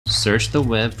Search the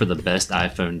web for the best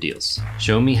iPhone deals.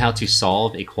 Show me how to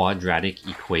solve a quadratic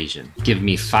equation. Give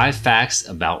me 5 facts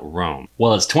about Rome.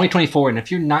 Well, it's 2024, and if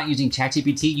you're not using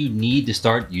ChatGPT, you need to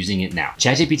start using it now.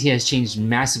 ChatGPT has changed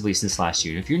massively since last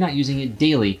year, and if you're not using it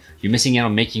daily, you're missing out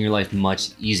on making your life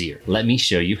much easier. Let me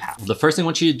show you how. The first thing I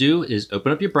want you to do is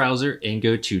open up your browser and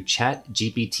go to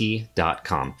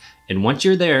chatgpt.com. And once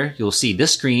you're there, you'll see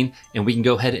this screen and we can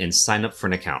go ahead and sign up for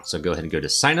an account. So go ahead and go to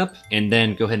sign up and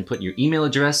then go ahead and put your email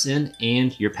address in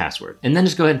and your password. And then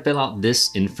just go ahead and fill out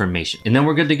this information. And then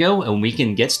we're good to go and we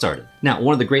can get started. Now,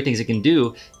 one of the great things it can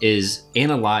do is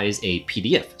analyze a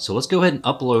PDF. So let's go ahead and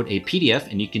upload a PDF,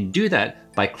 and you can do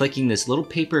that by clicking this little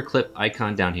paper clip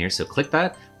icon down here. So click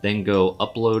that, then go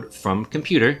upload from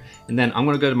computer. And then I'm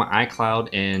gonna go to my iCloud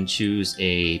and choose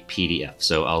a PDF.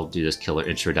 So I'll do this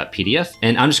killer.intro.pdf.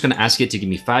 And I'm just gonna ask it to give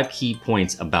me 5 key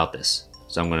points about this.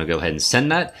 So I'm gonna go ahead and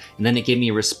send that. And then it gave me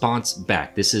a response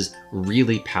back. This is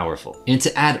really powerful. And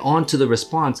to add on to the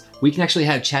response, we can actually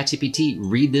have ChatGPT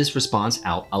read this response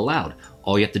out aloud.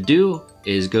 All you have to do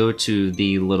is go to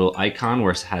the little icon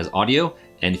where it has audio.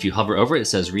 And if you hover over it, it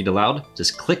says read aloud.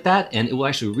 Just click that and it will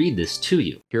actually read this to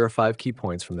you. Here are 5 key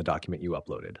points from the document you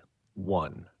uploaded.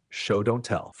 1. Show, don't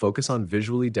tell. Focus on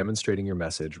visually demonstrating your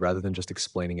message rather than just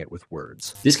explaining it with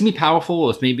words. This can be powerful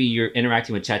if maybe you're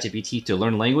interacting with ChatGPT to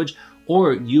learn language,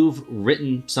 or you've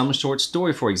written some short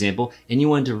story, for example, and you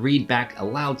want to read back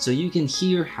aloud so you can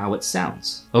hear how it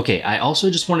sounds. Okay, I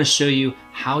also just want to show you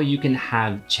how you can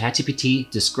have ChatGPT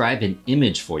describe an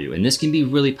image for you. And this can be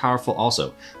really powerful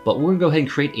also. But we're gonna go ahead and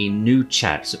create a new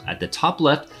chat. So at the top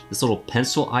left, this little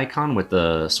pencil icon with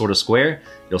the sort of square,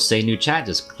 you'll say new chat,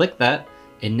 just click that.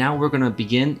 And now we're gonna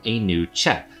begin a new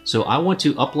chat. So I want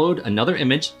to upload another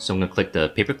image. So I'm gonna click the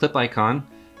paperclip icon,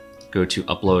 go to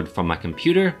upload from my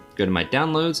computer, go to my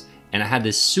downloads, and I have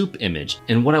this soup image.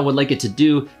 And what I would like it to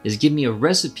do is give me a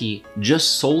recipe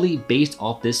just solely based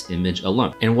off this image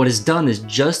alone. And what it's done is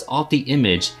just off the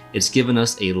image, it's given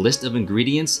us a list of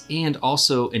ingredients and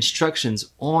also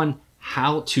instructions on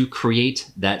how to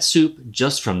create that soup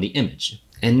just from the image.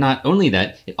 And not only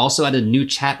that, it also added a new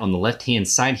chat on the left-hand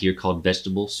side here called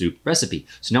vegetable soup recipe.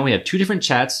 So now we have 2 different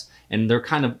chats and they're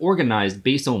kind of organized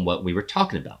based on what we were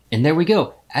talking about. And there we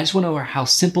go. I just want to know how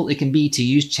simple it can be to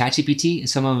use ChatGPT in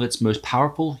some of its most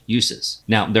powerful uses.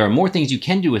 Now, there are more things you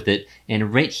can do with it.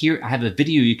 And right here, I have a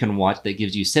video you can watch that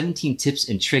gives you 17 tips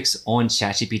and tricks on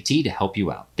ChatGPT to help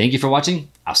you out. Thank you for watching.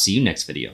 I'll see you next video.